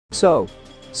So,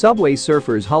 Subway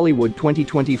Surfers Hollywood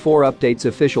 2024 Updates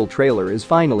official trailer is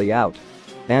finally out.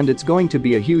 And it's going to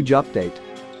be a huge update.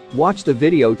 Watch the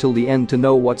video till the end to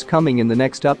know what's coming in the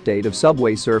next update of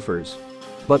Subway Surfers.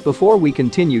 But before we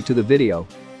continue to the video,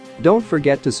 don't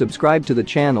forget to subscribe to the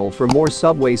channel for more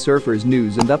Subway Surfers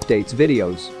news and updates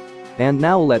videos. And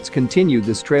now let's continue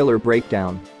this trailer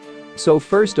breakdown. So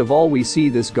first of all we see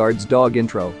this guard's dog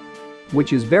intro,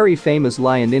 which is very famous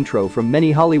lion intro from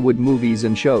many Hollywood movies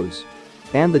and shows.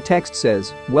 And the text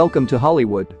says, "Welcome to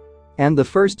Hollywood." And the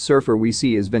first surfer we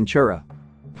see is Ventura,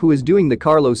 who is doing the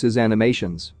Carlos's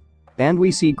animations. And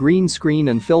we see green screen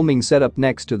and filming setup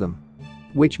next to them,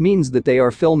 which means that they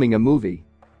are filming a movie.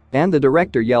 And the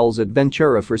director yells at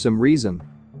Ventura for some reason.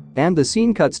 And the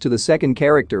scene cuts to the second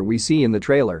character we see in the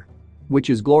trailer, which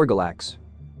is Glorgalax,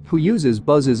 who uses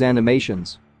Buzz's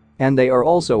animations. And they are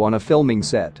also on a filming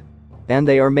set. And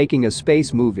they are making a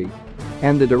space movie.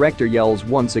 And the director yells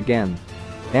once again.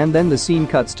 And then the scene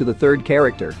cuts to the third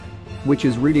character, which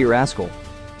is Rudy Rascal.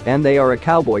 And they are a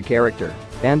cowboy character.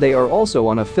 And they are also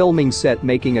on a filming set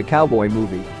making a cowboy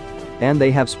movie. And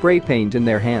they have spray paint in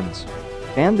their hands.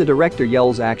 And the director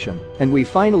yells action, and we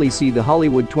finally see the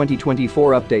Hollywood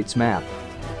 2024 updates map,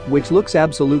 which looks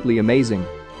absolutely amazing.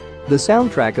 The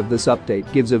soundtrack of this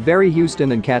update gives a very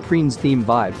Houston and Catherine's theme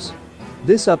vibes.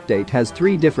 This update has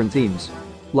 3 different themes,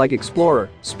 like Explorer,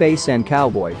 Space and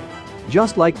Cowboy.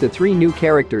 Just like the 3 new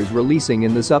characters releasing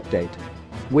in this update,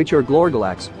 which are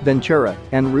Glorgalax, Ventura,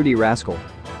 and Rudy Rascal.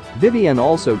 Vivian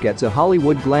also gets a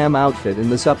Hollywood glam outfit in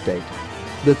this update.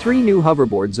 The 3 new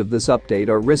hoverboards of this update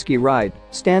are Risky Ride,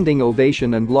 Standing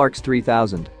Ovation and Larks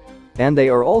 3000. And they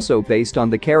are also based on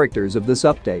the characters of this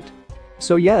update.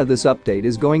 So yeah, this update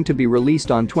is going to be released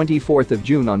on 24th of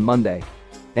June on Monday.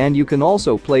 And you can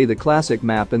also play the classic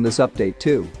map in this update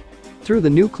too, through the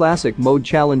new classic mode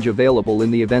challenge available in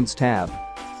the events tab.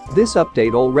 This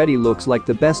update already looks like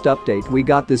the best update we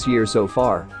got this year so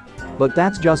far. But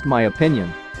that's just my opinion.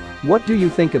 What do you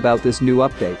think about this new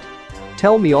update?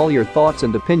 Tell me all your thoughts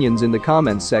and opinions in the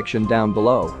comments section down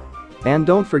below. And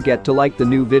don't forget to like the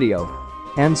new video.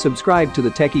 And subscribe to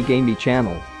the Tecky Gamie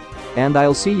channel. And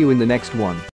I'll see you in the next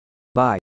one. Bye.